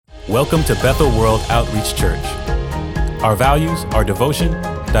Welcome to Bethel World Outreach Church. Our values are devotion,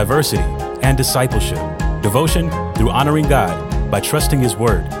 diversity, and discipleship. Devotion through honoring God by trusting His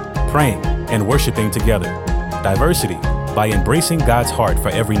Word, praying, and worshiping together. Diversity by embracing God's heart for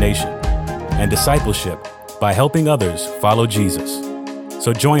every nation. And discipleship by helping others follow Jesus.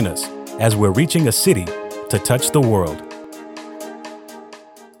 So join us as we're reaching a city to touch the world.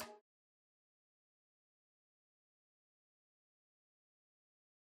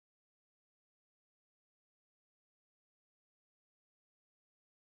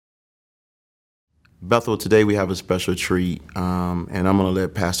 Bethel, today we have a special treat, and I'm going to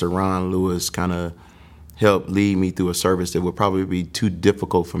let Pastor Ron Lewis kind of help lead me through a service that would probably be too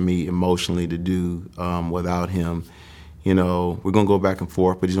difficult for me emotionally to do without him. You know, we're going to go back and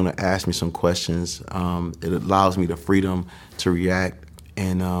forth, but he's going to ask me some questions. It allows me the freedom to react,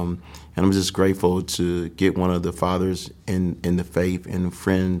 and I'm just grateful to get one of the fathers in the faith and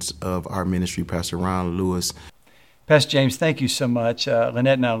friends of our ministry, Pastor Ron Lewis. Pastor James, thank you so much.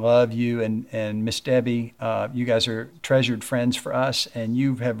 Lynette and I love you, and Miss Debbie. You guys are treasured friends for us, and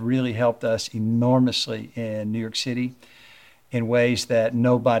you have really helped us enormously in New York City in ways that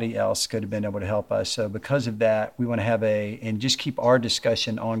nobody else could have been able to help us. So because of that, we want to have and just keep our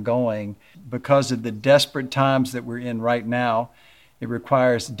discussion ongoing. Because of the desperate times that we're in right now, it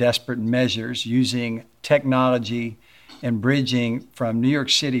requires desperate measures using technology and bridging from New York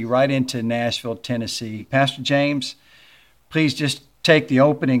City right into Nashville, Tennessee. Pastor James, please just take the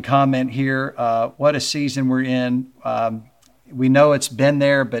opening comment here. What a season we're in. We know it's been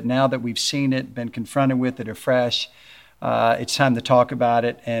there, but now that we've seen it, been confronted with it afresh, it's time to talk about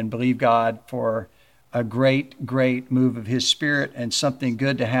it and believe God for a great, great move of His Spirit and something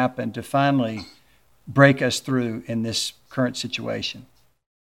good to happen to finally break us through in this current situation.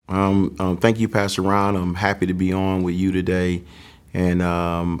 Thank you, Pastor Ron. I'm happy to be on with you today. And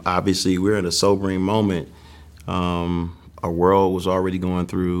obviously, we're in a sobering moment. Our world was already going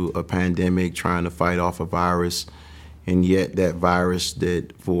through a pandemic, trying to fight off a virus. And yet that virus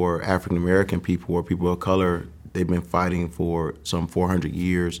that for African-American people or people of color, they've been fighting for some 400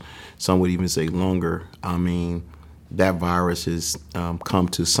 years. Some would even say longer. I mean, that virus has come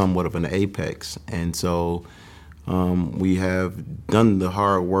to somewhat of an apex. And so we have done the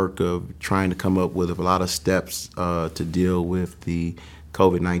hard work of trying to come up with a lot of steps to deal with the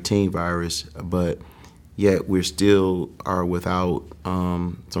COVID-19 virus, but yet we still are without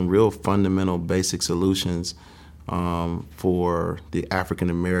some real fundamental basic solutions for the African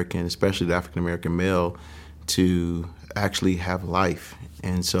American, especially the African American male, to actually have life.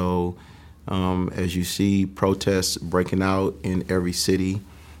 And so as you see protests breaking out in every city,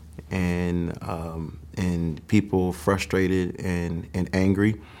 and people frustrated and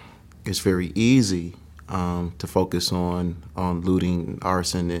angry, it's very easy to focus on looting,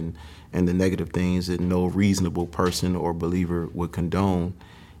 arson, and the negative things that no reasonable person or believer would condone,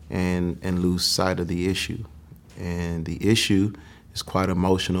 and lose sight of the issue. And the issue is quite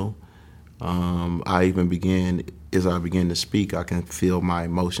emotional. As I begin to speak, I can feel my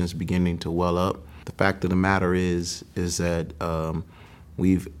emotions beginning to well up. The fact of the matter is that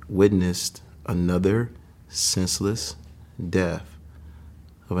we've witnessed another senseless death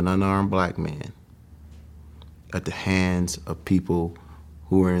of an unarmed black man at the hands of people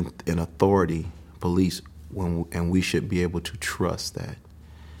who are in authority, police, and we should be able to trust that.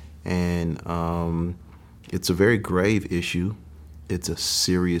 And it's a very grave issue. It's a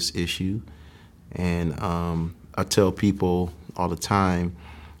serious issue. And I tell people all the time,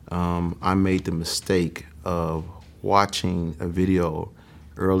 I made the mistake of watching a video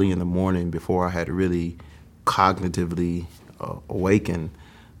early in the morning before I had really cognitively awakened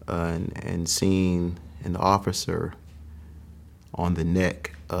and seeing an officer on the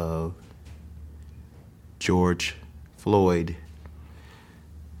neck of George Floyd.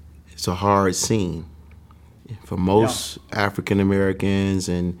 It's a hard scene for most African Americans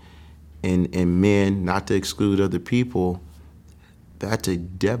and men, not to exclude other people. That's a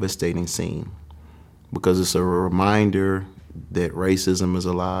devastating scene because it's a reminder that racism is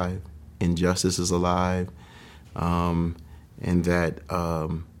alive, injustice is alive, and that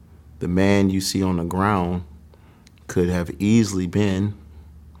the man you see on the ground could have easily been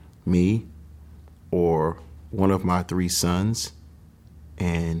me or one of my 3 sons,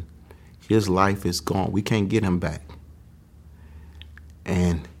 and his life is gone. We can't get him back.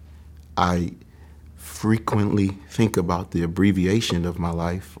 And I frequently think about the abbreviation of my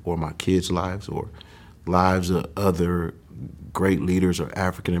life or my kids' lives or lives of other great leaders or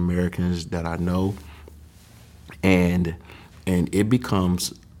African Americans that I know, and it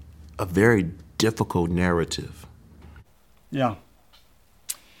becomes a very difficult narrative. Yeah.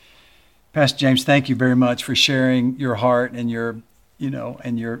 Pastor James, thank you very much for sharing your heart and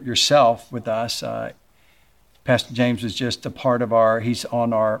yourself with us. Pastor James was just a part of he's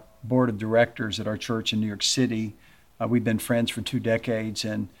on our board of directors at our church in New York City. We've been friends for 2 decades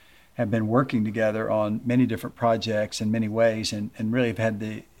and have been working together on many different projects in many ways, and really have had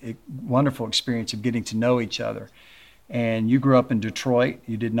the wonderful experience of getting to know each other. And you grew up in Detroit.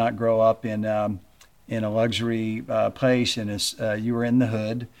 You did not grow up in a luxury place, and you were in the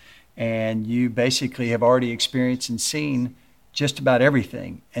hood. And you basically have already experienced and seen just about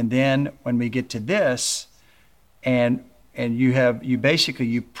everything. And then when we get to this, and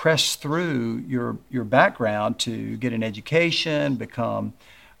you press through your background to get an education, become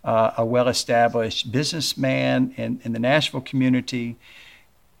a well-established businessman in the Nashville community,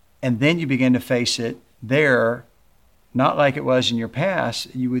 and then you begin to face it there, not like it was in your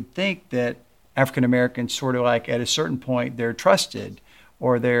past. You would think that African Americans, sort of like at a certain point, they're trusted,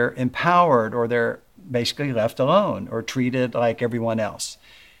 or they're empowered, or they're basically left alone or treated like everyone else.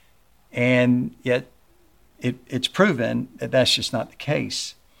 And yet it's proven that that's just not the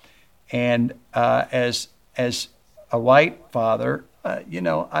case. And as a white father,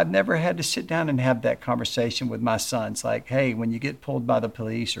 I've never had to sit down and have that conversation with my sons, like, hey, when you get pulled by the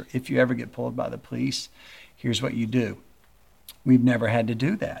police, or if you ever get pulled by the police, here's what you do. We've never had to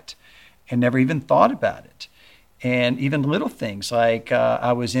do that, and never even thought about it. And even little things like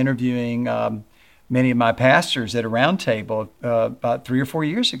I was interviewing many of my pastors at a round table about 3 or 4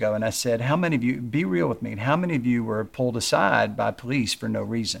 years ago. And I said, how many of you, be real with me, and how many of you were pulled aside by police for no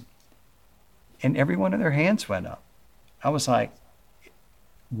reason? And every one of their hands went up. I was like,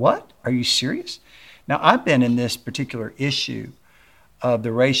 what? Are you serious? Now, I've been in this particular issue of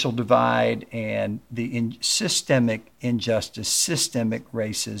the racial divide and the systemic injustice, systemic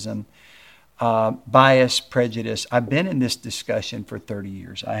racism, bias, prejudice. I've been in this discussion for 30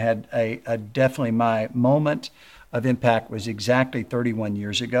 years. I had definitely my moment of impact was exactly 31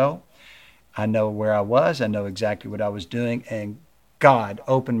 years ago. I know where I was. I know exactly what I was doing. And God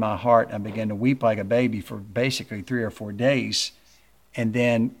opened my heart, and I began to weep like a baby for basically 3 or 4 days. And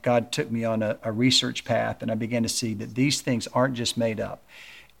then God took me on a research path, and I began to see that these things aren't just made up.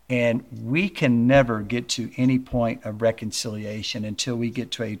 And we can never get to any point of reconciliation until we get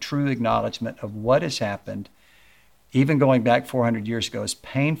to a true acknowledgement of what has happened, even going back 400 years ago, as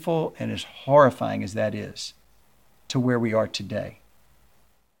painful and as horrifying as that is, to where we are today.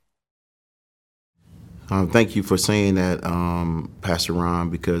 Thank you for saying that, Pastor Ron,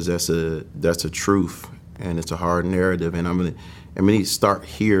 because that's a truth, and it's a hard narrative. And I'm gonna start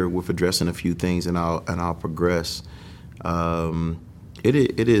here with addressing a few things, and I'll progress.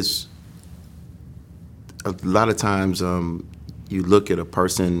 It is a lot of times you look at a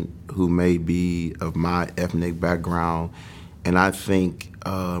person who may be of my ethnic background, and I think,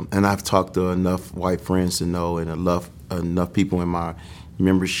 and I've talked to enough white friends to know, and enough people in my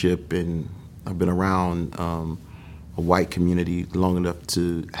membership, and I've been around a white community long enough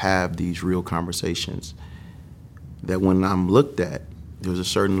to have these real conversations, that when I'm looked at, there's a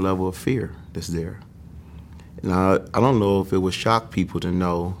certain level of fear that's there. Now, I don't know if it would shock people to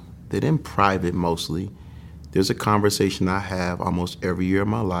know that in private mostly, there's a conversation I have almost every year of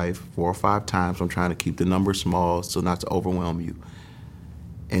my life, 4 or 5 times. I'm trying to keep the number small so not to overwhelm you.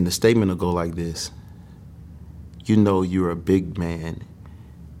 And the statement will go like this: you know you're a big man.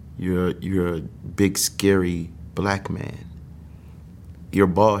 You're a big, scary black man. Your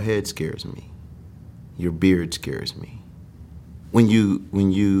bald head scares me. Your beard scares me. When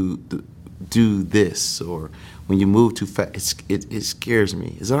you do this, or when you move too fast, it scares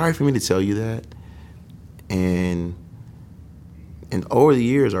me. Is it all right for me to tell you that? And over the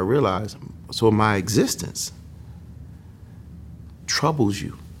years, I realized, so my existence troubles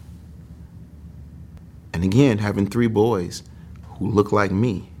you. And again, having 3 boys who look like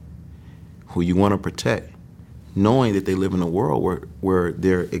me, who you want to protect, knowing that they live in a world where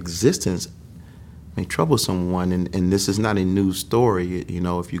their existence may trouble someone, and this is not a new story.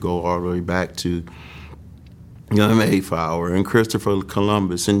 If you go all the way back to Mayflower and Christopher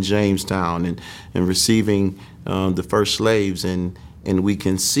Columbus and Jamestown and receiving the first slaves, and we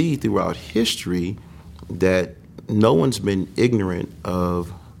can see throughout history that no one's been ignorant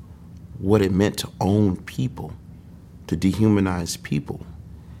of what it meant to own people, to dehumanize people.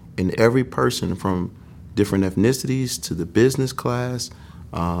 And every person, from different ethnicities to the business class,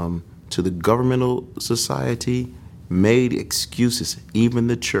 to the governmental society, made excuses, even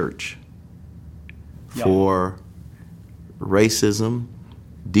the church, for racism,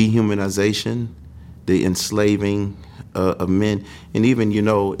 dehumanization, the enslaving of men. And even,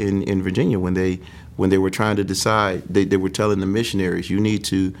 in Virginia, when they were trying to decide, they were telling the missionaries, you need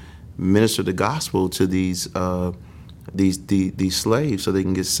to minister the gospel to these slaves so they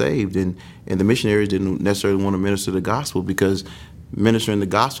can get saved. And the missionaries didn't necessarily want to minister the gospel because ministering the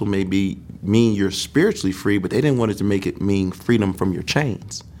gospel may mean you're spiritually free, but they didn't want it to make it mean freedom from your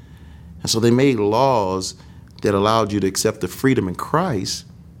chains. And so they made laws that allowed you to accept the freedom in Christ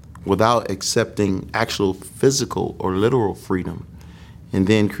without accepting actual physical or literal freedom, and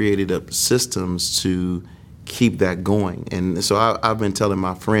then created up systems to keep that going. And so I've been telling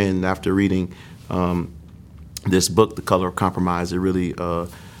my friend after reading this book, The Color of Compromise,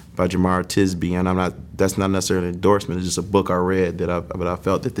 by Jemar Tisby, and that's not necessarily an endorsement, it's just a book I read but I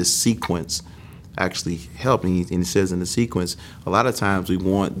felt that this sequence actually helped. And he says in the sequence, a lot of times we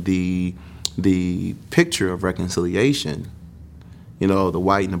want the picture of reconciliation, the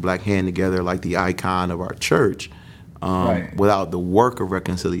white and the black hand together like the icon of our church, right, without the work of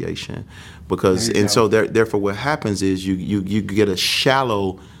reconciliation. So therefore what happens is you get a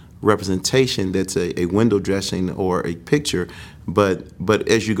shallow representation that's a window dressing or a picture, but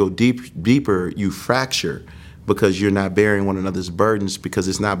as you go deeper, you fracture because you're not bearing one another's burdens because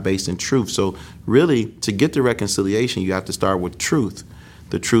it's not based in truth. So really, to get to reconciliation, you have to start with truth,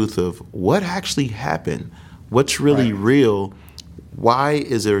 the truth of what actually happened, what's really real. Why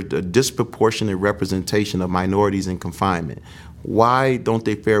is there a disproportionate representation of minorities in confinement? Why don't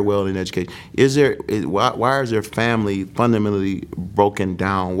they fare well in education? Why is their family fundamentally broken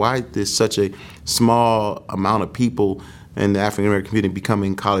down? Why is such a small amount of people in the African American community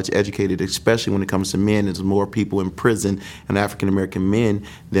becoming college educated, especially when it comes to men? There's more people in prison and African American men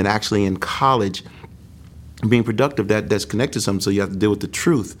than actually in college being productive. That's connected to something. So you have to deal with the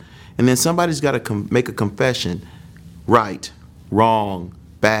truth, and then somebody's got to make a confession, right, wrong,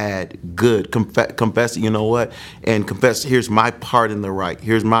 bad, good, confess, and confess, here's my part in the right,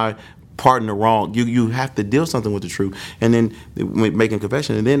 here's my part in the wrong. You have to deal something with the truth, and then making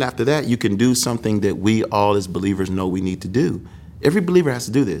confession, and then after that, you can do something that we all as believers know we need to do. Every believer has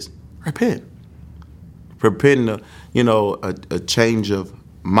to do this: repent. Repent, a change of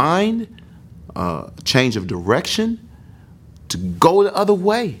mind, a change of direction, to go the other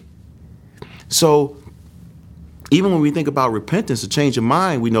way. So even when we think about repentance, a change of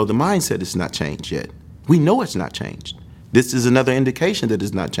mind, we know the mindset is not changed yet. We know it's not changed. This is another indication that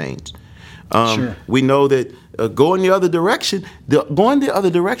it's not changed. Sure. We know that going the other direction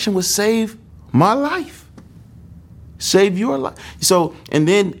would save my life, save your life. So, and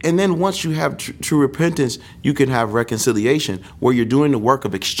then once you have true repentance, you can have reconciliation where you're doing the work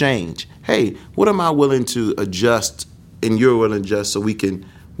of exchange. Hey, what am I willing to adjust, and you're willing to adjust, so we can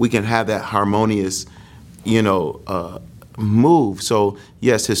have that harmonious move. So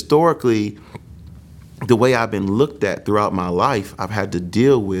yes, historically, the way I've been looked at throughout my life, I've had to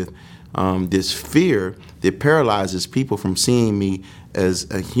deal with this fear that paralyzes people from seeing me as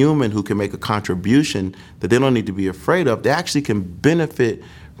a human who can make a contribution that they don't need to be afraid of. They actually can benefit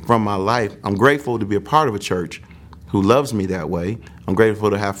from my life. I'm grateful to be a part of a church who loves me that way. I'm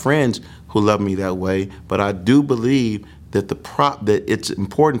grateful to have friends who love me that way. But I do believe that that it's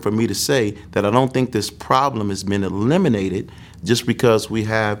important for me to say that I don't think this problem has been eliminated just because we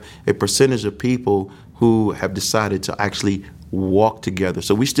have a percentage of people who have decided to actually walk together.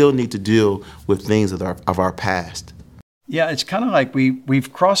 So we still need to deal with things of our past. Yeah, it's kind of like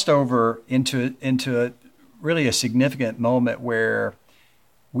we've crossed over into really a significant moment where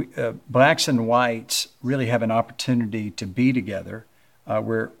blacks and whites really have an opportunity to be together.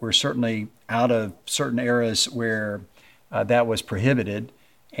 We're certainly out of certain eras where that was prohibited,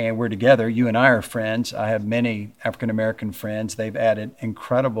 and we're together. You and I are friends. I have many African American friends. They've added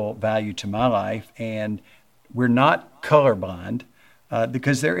incredible value to my life, and we're not colorblind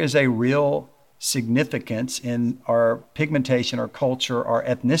because there is a real significance in our pigmentation, our culture, our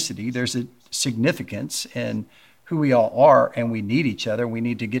ethnicity. There's a significance in who we all are, and we need each other. We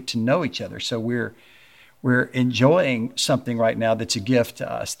need to get to know each other. So we're enjoying something right now that's a gift to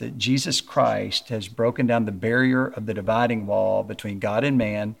us, that Jesus Christ has broken down the barrier of the dividing wall between God and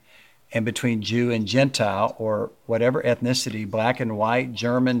man, and between Jew and Gentile, or whatever ethnicity, black and white,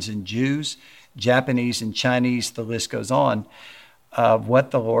 Germans and Jews, Japanese and Chinese, the list goes on, of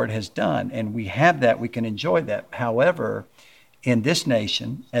what the Lord has done. And we have that, we can enjoy that. However, in this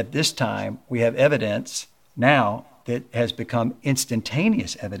nation, at this time, we have evidence now that has become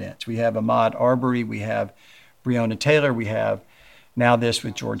instantaneous evidence. We have Ahmaud Arbery, we have Breonna Taylor, we have now this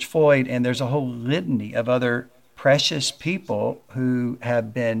with George Floyd, and there's a whole litany of other precious people who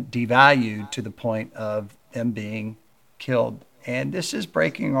have been devalued to the point of them being killed. And this is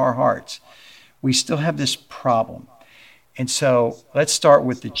breaking our hearts. We still have this problem. And so let's start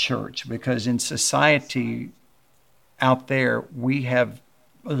with the church, because in society out there, we have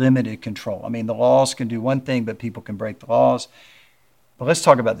limited control. I mean, the laws can do one thing, but people can break the laws. But let's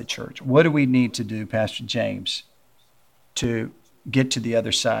talk about the church. What do we need to do, Pastor James, to get to the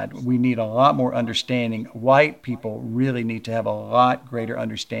other side? We need a lot more understanding. White people really need to have a lot greater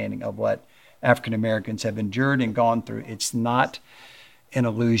understanding of what African Americans have endured and gone through. It's not an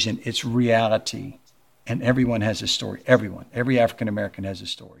illusion, it's reality. And everyone has a story. Every African American has a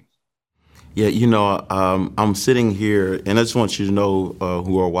story. Yeah, I'm sitting here, and I just want you to know,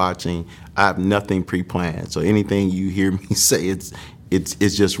 who are watching, I have nothing pre-planned. So anything you hear me say, it's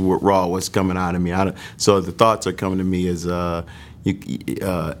just raw, what's coming out of me. So the thoughts are coming to me as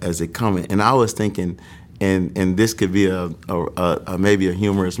they come in. And I was thinking, and this could be a maybe a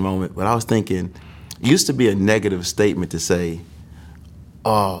humorous moment, but I was thinking, it used to be a negative statement to say,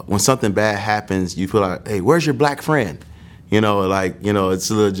 when something bad happens, you feel like, hey, where's your black friend? It's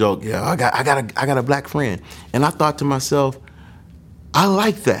a little joke. Yeah, I got a black friend. And I thought to myself, I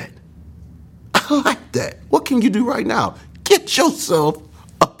like that. I like that. What can you do right now? Get yourself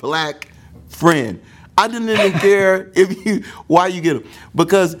a black friend. I didn't even care why you get them.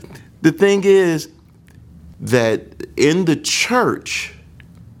 Because the thing is that in the church,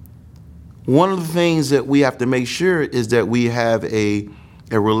 one of the things that we have to make sure is that we have a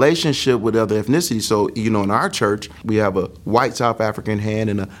relationship with other ethnicities. So, in our church, we have a white South African hand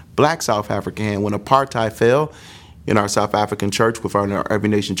and a black South African hand. When apartheid fell in our South African church, with our Every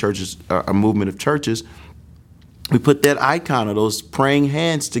Nation churches, our movement of churches, we put that icon of those praying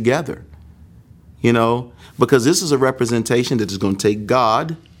hands together, because this is a representation that is going to take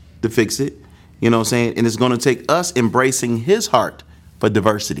God to fix it, and it's going to take us embracing his heart for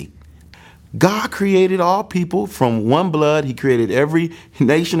diversity. God created all people from one blood. He created every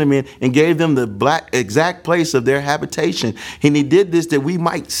nation of men and gave them the exact place of their habitation. And he did this that we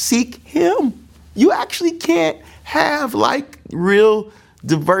might seek him. You actually can't have real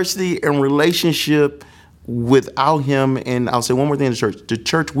diversity and relationship without him. And I'll say one more thing in the church. The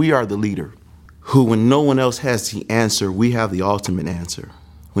church, we are the leader who, when no one else has the answer, we have the ultimate answer.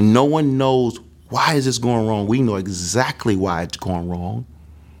 When no one knows why is this going wrong, we know exactly why it's going wrong.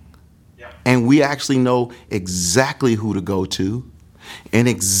 And we actually know exactly who to go to and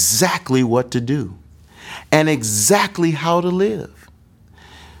exactly what to do and exactly how to live.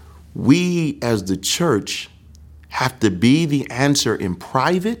 We as the church have to be the answer in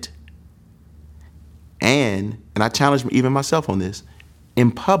private and I challenge even myself on this,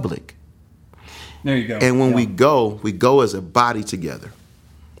 in public. There you go. And when we go as a body together.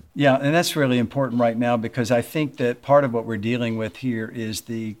 Yeah, and that's really important right now, because I think that part of what we're dealing with here is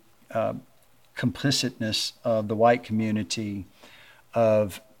the complicitness of the white community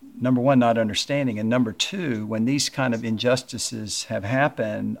of, number one, not understanding, and number two, when these kind of injustices have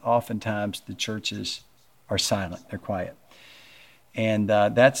happened, oftentimes the churches are silent, they're quiet. And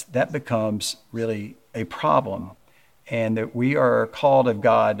that becomes really a problem, and that we are called of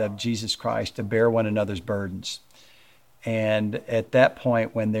God, of Jesus Christ, to bear one another's burdens. And at that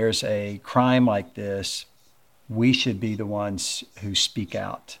point, when there's a crime like this, we should be the ones who speak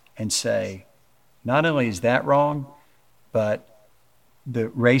out and say, not only is that wrong, but the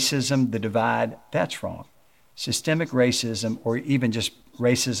racism, the divide, that's wrong. Systemic racism, or even just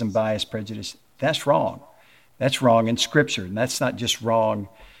racism, bias, prejudice, that's wrong. That's wrong in Scripture. And that's not just wrong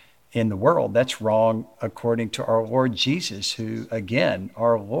in the world. That's wrong according to our Lord Jesus, who, again,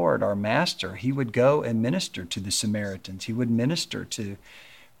 our Lord, our Master, he would go and minister to the Samaritans. He would minister to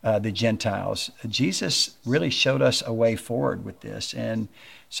the Gentiles. Jesus really showed us a way forward with this. And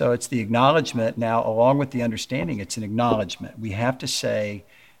so it's the acknowledgement now, along with the understanding, it's an acknowledgement. We have to say,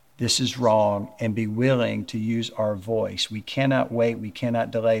 this is wrong, and be willing to use our voice. We cannot wait. We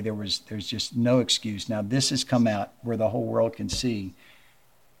cannot delay. There's just no excuse. Now, this has come out where the whole world can see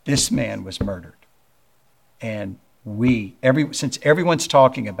this man was murdered. And since everyone's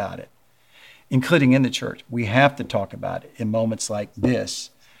talking about it, including in the church, we have to talk about it in moments like this,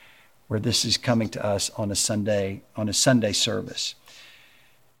 where this is coming to us on a Sunday service.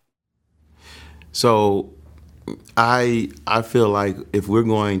 So I feel like if we're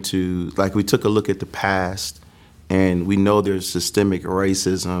going to, we took a look at the past, and we know there's systemic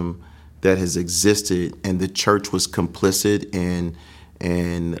racism that has existed, and the church was complicit,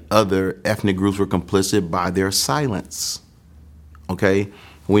 and other ethnic groups were complicit by their silence. Okay,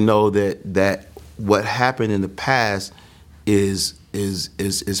 we know that what happened in the past is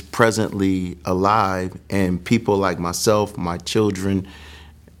presently alive, and people like myself, my children,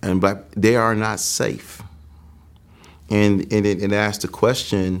 and black, they are not safe. And it asks the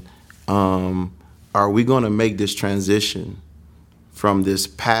question, are we going to make this transition from this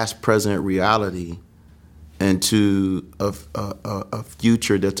past, present reality into a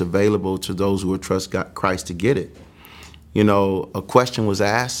future that's available to those who will trust Christ to get it. You know, a question was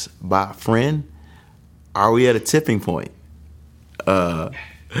asked by a friend: are we at a tipping point?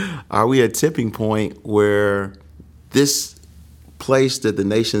 Are we at a tipping point where this place that the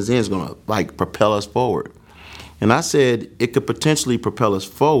nation's in is going to like propel us forward? And I said it could potentially propel us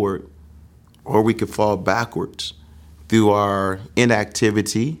forward, or we could fall backwards through our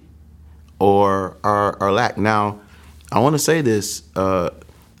inactivity or our lack. Now, I want to say this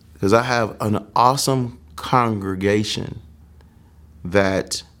because I have an awesome congregation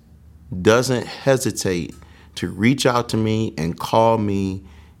that doesn't hesitate to reach out to me and call me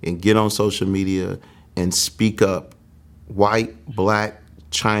and get on social media and speak up. White, black,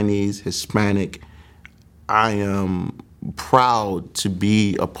 Chinese, Hispanic. I am proud to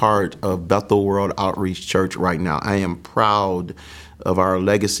be a part of Bethel World Outreach Church right now. I am proud of our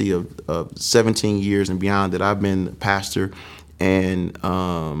legacy of 17 years and beyond that I've been pastor, and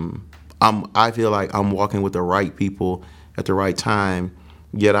I feel like I'm walking with the right people at the right time.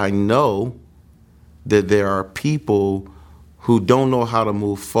 Yet I know that there are people who don't know how to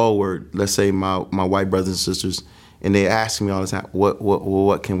move forward. Let's say my white brothers and sisters, and they ask me all the time,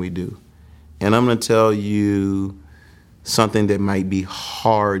 what can we do? And I'm going to tell you something that might be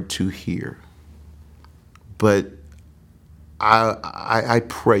hard to hear, but I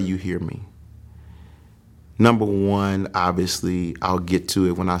pray you hear me. Number one, obviously, I'll get to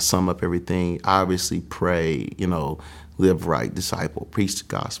it when I sum up everything. Obviously, pray, live right, disciple, preach the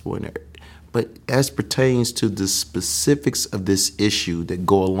gospel, and everything. But as pertains to the specifics of this issue that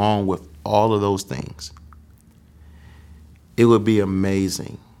go along with all of those things, it would be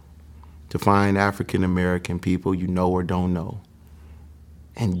amazing to find African American people you know or don't know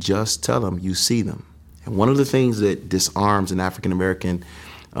and just tell them you see them. And one of the things that disarms an African American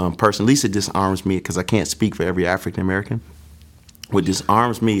person, at least it disarms me because I can't speak for every African American. What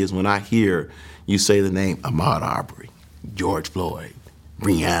disarms me is when I hear you say the name Ahmaud Arbery, George Floyd,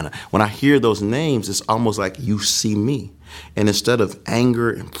 Breonna. When I hear those names, it's almost like you see me. And instead of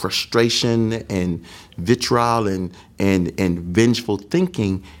anger and frustration and vitriol and vengeful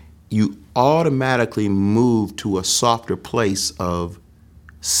thinking, you automatically move to a softer place of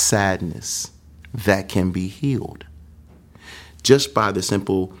sadness that can be healed just by the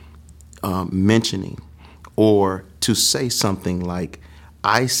simple mentioning, or to say something like,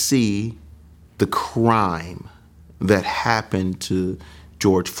 I see the crime that happened to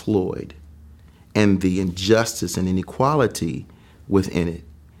George Floyd and the injustice and inequality within it,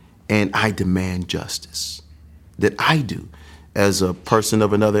 and I demand justice. That I do as a person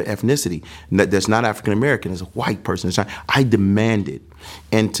of another ethnicity that's not African American, as a white person. I demand it.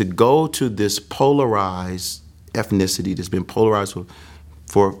 And to go to this polarized ethnicity that's been polarized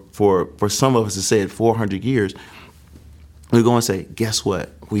for some of us to say it 400 years, we're going to say, guess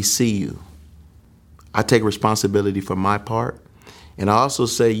what? We see you. I take responsibility for my part. And I also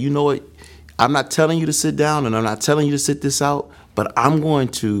say, you know what? I'm not telling you to sit down and I'm not telling you to sit this out, but I'm going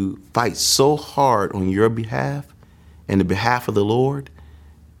to fight so hard on your behalf and the behalf of the Lord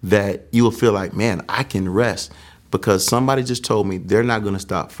that you will feel like, man, I can rest because somebody just told me they're not going to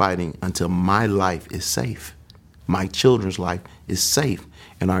stop fighting until my life is safe. My children's life is safe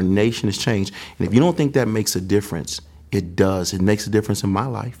and our nation is changed. And if you don't think that makes a difference, it does. It makes a difference in my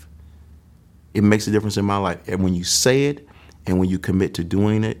life. It makes a difference in my life. And when you say it and when you commit to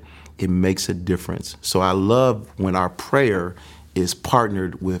doing it, it makes a difference. So I love when our prayer is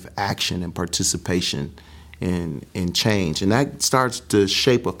partnered with action and participation in change. And that starts to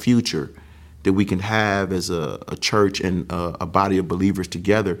shape a future that we can have as a church and a body of believers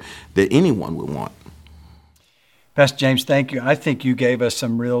together that anyone would want. Pastor James, thank you. I think you gave us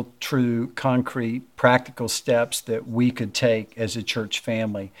some real, true, concrete, practical steps that we could take as a church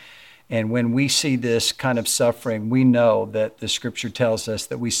family. And when we see this kind of suffering, we know that the Scripture tells us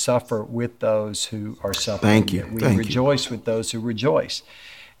that we suffer with those who are suffering. Thank you. We rejoice with those who rejoice.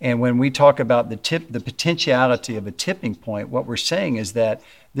 And when we talk about the potentiality of a tipping point, what we're saying is that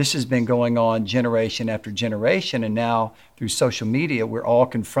this has been going on generation after generation, and now through social media, we're all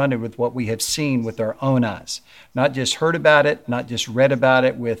confronted with what we have seen with our own eyes. Not just heard about it, not just read about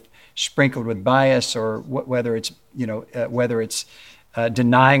it with sprinkled with bias, or whether it's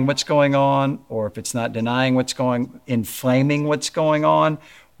denying what's going on, or if it's not denying inflaming what's going on.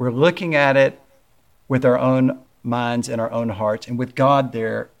 We're looking at it with our own minds and our own hearts, and with God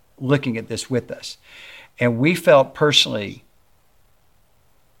there looking at this with us. And we felt personally,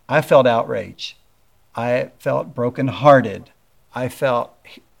 I felt outraged. I felt brokenhearted. I felt,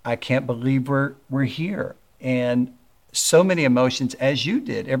 I can't believe we're here. And so many emotions as you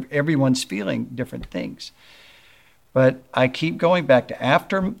did. Everyone's feeling different things. But I keep going back to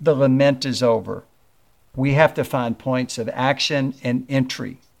after the lament is over, we have to find points of action and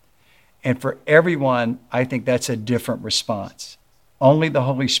entry. And for everyone, I think that's a different response. Only the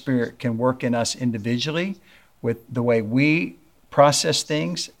Holy Spirit can work in us individually with the way we process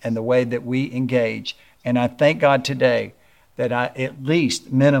things and the way that we engage. And I thank God today that I, at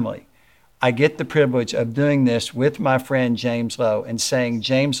least minimally, I get the privilege of doing this with my friend James Lowe and saying,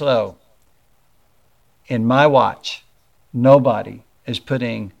 James Lowe, in my watch, nobody is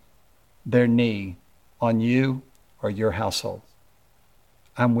putting their knee on you or your household.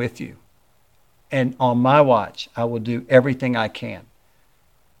 I'm with you. And on my watch, I will do everything I can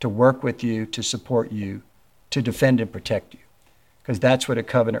to work with you, to support you, to defend and protect you. Because that's what a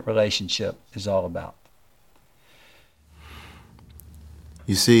covenant relationship is all about.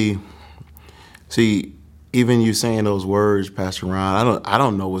 You see, even you saying those words, Pastor Ron, I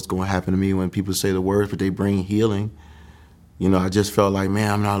don't know what's going to happen to me when people say the words, but they bring healing. You know, I just felt like,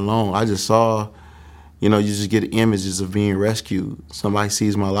 man, I'm not alone. I just saw, you know, you just get images of being rescued. Somebody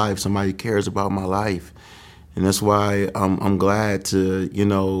sees my life. Somebody cares about my life. And that's why I'm glad to, you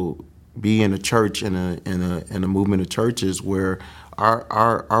know, be in a church, in a movement of churches where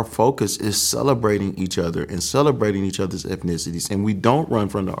our focus is celebrating each other and celebrating each other's ethnicities. And we don't run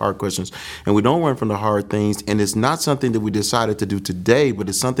from the hard questions and we don't run from the hard things. And it's not something that we decided to do today, but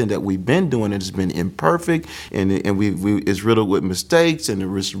it's something that we've been doing. It's been imperfect and it's riddled with mistakes and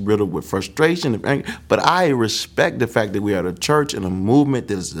it's riddled with frustration. But I respect the fact that we are a church and a movement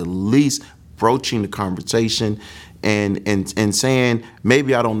that is at least broaching the conversation and saying,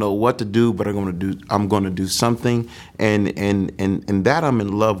 maybe I don't know what to do, but I'm going to do something, and that I'm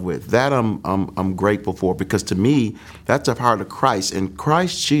in love with, that I'm grateful for, because to me that's a heart of Christ. And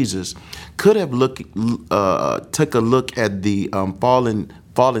Christ Jesus could have took a look at the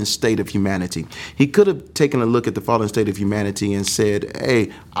fallen state of humanity. He could have taken a look at the fallen state of humanity and said,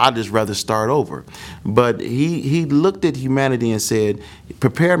 hey, I'd just rather start over. But he looked at humanity and said,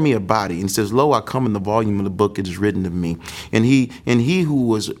 prepare me a body. And says, lo, I come in the volume of the book, it is written of me. And he who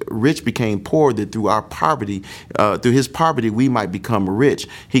was rich became poor, that through our poverty, through his poverty, we might become rich.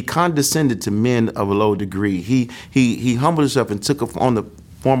 He condescended to men of a low degree. He humbled himself and took on the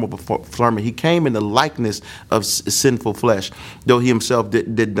form of a farmer. He came in the likeness of sinful flesh, though he himself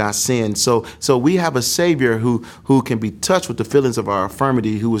did not sin. So we have a Savior who can be touched with the feelings of our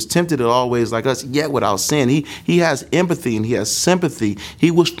infirmity, who was tempted in all ways like us, yet without sin. He has empathy and he has sympathy. He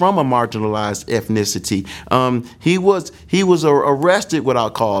was from a marginalized ethnicity. He was arrested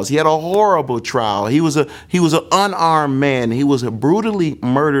without cause. He had a horrible trial. He was an unarmed man. He was brutally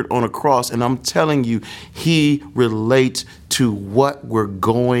murdered on a cross. And I'm telling you, he relates to what we're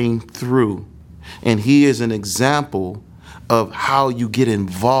going through. And he is an example of how you get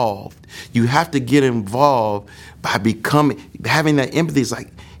involved. You have to get involved by having that empathy. It's like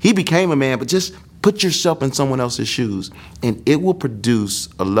he became a man, but just put yourself in someone else's shoes and it will produce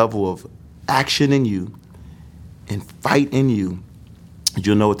a level of action in you and fight in you.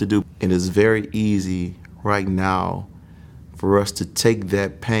 You'll know what to do. And it's very easy right now for us to take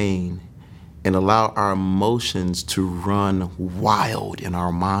that pain and allow our emotions to run wild in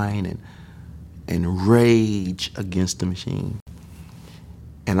our mind and rage against the machine.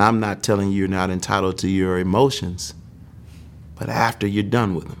 And I'm not telling you you're not entitled to your emotions, but after you're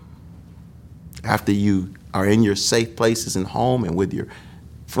done with them, after you are in your safe places and home and with your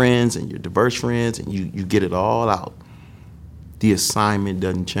friends and your diverse friends and you get it all out, the assignment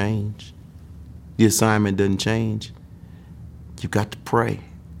doesn't change. The assignment doesn't change. You've got to pray.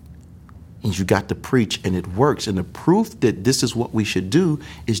 And you got to preach, and it works. And the proof that this is what we should do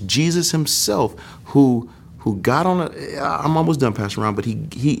is Jesus himself, who got on I'm almost done, Pastor Ron, but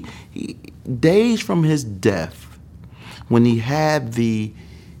he days from his death, when he had the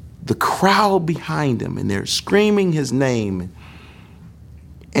crowd behind him, and they're screaming his name,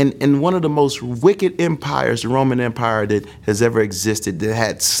 and one of the most wicked empires, the Roman Empire, that has ever existed, that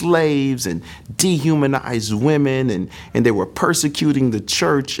had slaves and dehumanized women, and they were persecuting the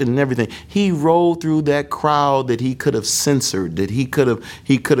church and everything. He rolled through that crowd that he could have censored, that he could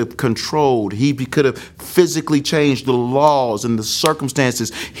have controlled. He could have physically changed the laws and the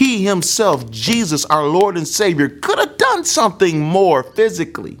circumstances. He himself, Jesus, our Lord and Savior, could have done something more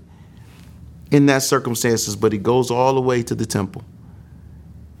physically in that circumstances, but he goes all the way to the temple.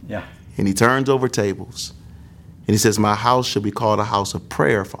 Yeah. And he turns over tables. And he says, my house shall be called a house of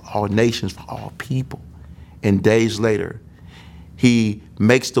prayer for all nations, for all people. And days later, he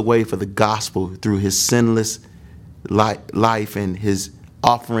makes the way for the gospel through his sinless life and his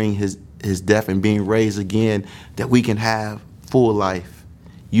offering his death and being raised again, that we can have full life.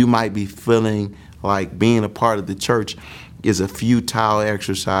 You might be feeling like being a part of the church is a futile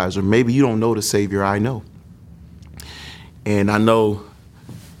exercise, or maybe you don't know the Savior I know. And I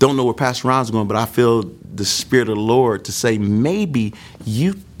don't know where Pastor Ron's going, but I feel the Spirit of the Lord to say, maybe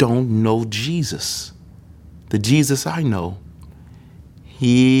you don't know Jesus, the Jesus I know.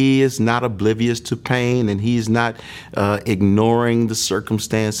 He is not oblivious to pain, and he's not ignoring the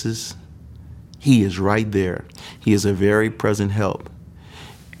circumstances. He is right there. He is a very present help.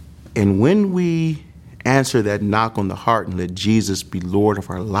 And when we answer that knock on the heart and let Jesus be Lord of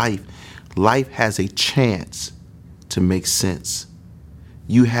our life, life has a chance to make sense.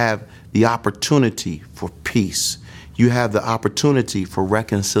 You have the opportunity for peace. You have the opportunity for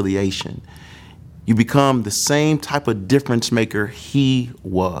reconciliation. You become the same type of difference maker he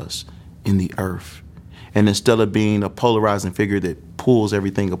was in the earth. And instead of being a polarizing figure that pulls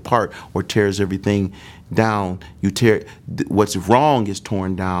everything apart or tears everything down, what's wrong is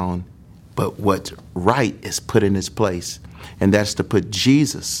torn down, but what's right is put in its place. And that's to put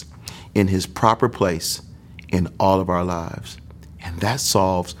Jesus in his proper place in all of our lives. And that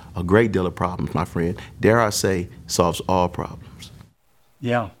solves a great deal of problems, my friend. Dare I say, solves all problems.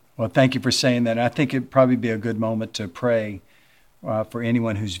 Yeah. Well, thank you for saying that. I think it'd probably be a good moment to pray for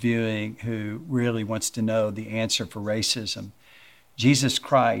anyone who's viewing who really wants to know the answer for racism. Jesus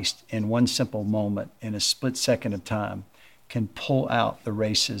Christ, in one simple moment, in a split second of time, can pull out the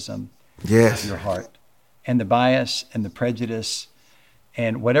racism of your heart. And the bias and the prejudice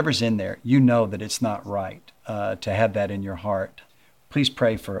and whatever's in there, you know that it's not right to have that in your heart. Please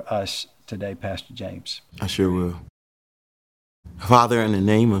pray for us today, Pastor James. I sure will. Father, in the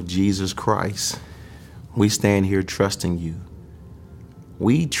name of Jesus Christ, we stand here trusting you.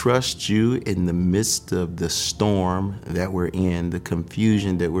 We trust you in the midst of the storm that we're in, the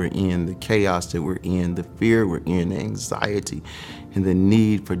confusion that we're in, the chaos that we're in, the fear we're in, the anxiety, and the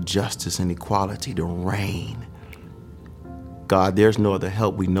need for justice and equality to reign. God, there's no other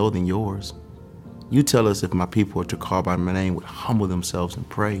help we know than yours. You tell us, if my people are to call by my name, would humble themselves and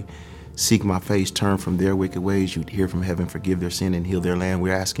pray, seek my face, turn from their wicked ways, you'd hear from heaven, forgive their sin, and heal their land.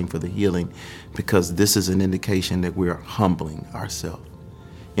 We're asking for the healing because this is an indication that we're humbling ourselves.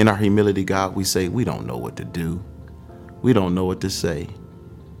 In our humility, God, we say, we don't know what to do. We don't know what to say.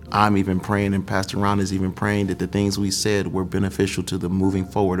 I'm even praying, and Pastor Ron is even praying, that the things we said were beneficial to the moving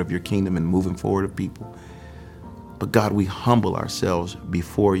forward of your kingdom and moving forward of people. But God, we humble ourselves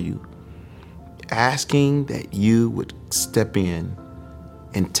before you, asking that you would step in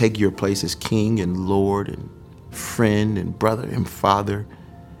and take your place as King and Lord and friend and brother and father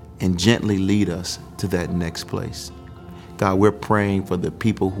and gently lead us to that next place. God, we're praying for the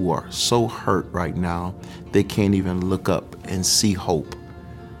people who are so hurt right now, they can't even look up and see hope.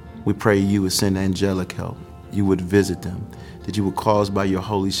 We pray you would send angelic help. You would visit them, that you would cause by your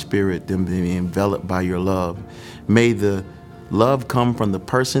Holy Spirit them to be enveloped by your love. May the love come from the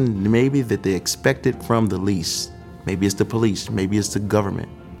person maybe that they expected from the least. Maybe it's the police, maybe it's the government.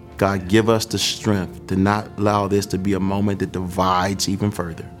 God, give us the strength to not allow this to be a moment that divides even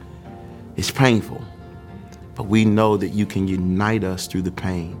further. It's painful, but we know that you can unite us through the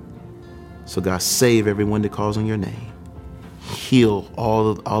pain. So God, save everyone that calls on your name. Heal all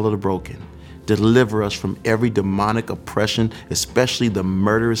of the broken. Deliver us from every demonic oppression, especially the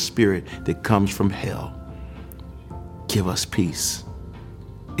murderous spirit that comes from hell. Give us peace.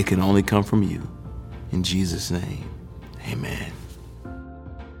 It can only come from you. In Jesus' name, amen.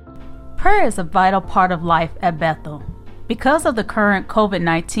 Prayer is a vital part of life at Bethel. Because of the current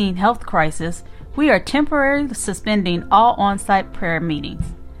COVID-19 health crisis, we are temporarily suspending all on-site prayer meetings.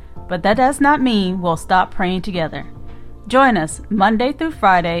 But that does not mean we'll stop praying together. Join us Monday through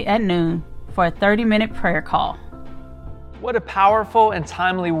Friday at noon for a 30-minute prayer call. What a powerful and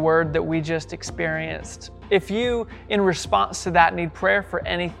timely word that we just experienced. If you, in response to that, need prayer for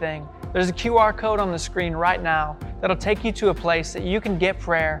anything, there's a QR code on the screen right now that'll take you to a place that you can get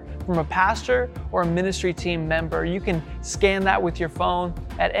prayer from a pastor or a ministry team member. You can scan that with your phone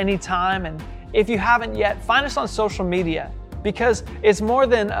at any time. And if you haven't yet, find us on social media, because it's more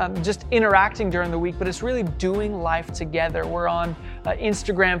than just interacting during the week, but it's really doing life together. We're on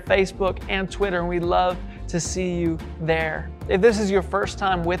Instagram, Facebook, and Twitter, and we love to see you there. If this is your first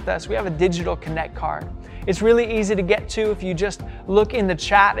time with us, we have a digital connect card. It's really easy to get to if you just look in the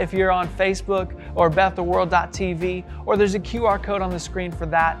chat if you're on Facebook or BethelWorld.tv, or there's a QR code on the screen for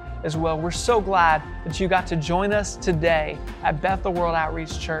that as well. We're so glad that you got to join us today at Bethel World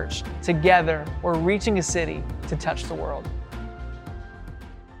Outreach Church. Together, we're reaching a city to touch the world.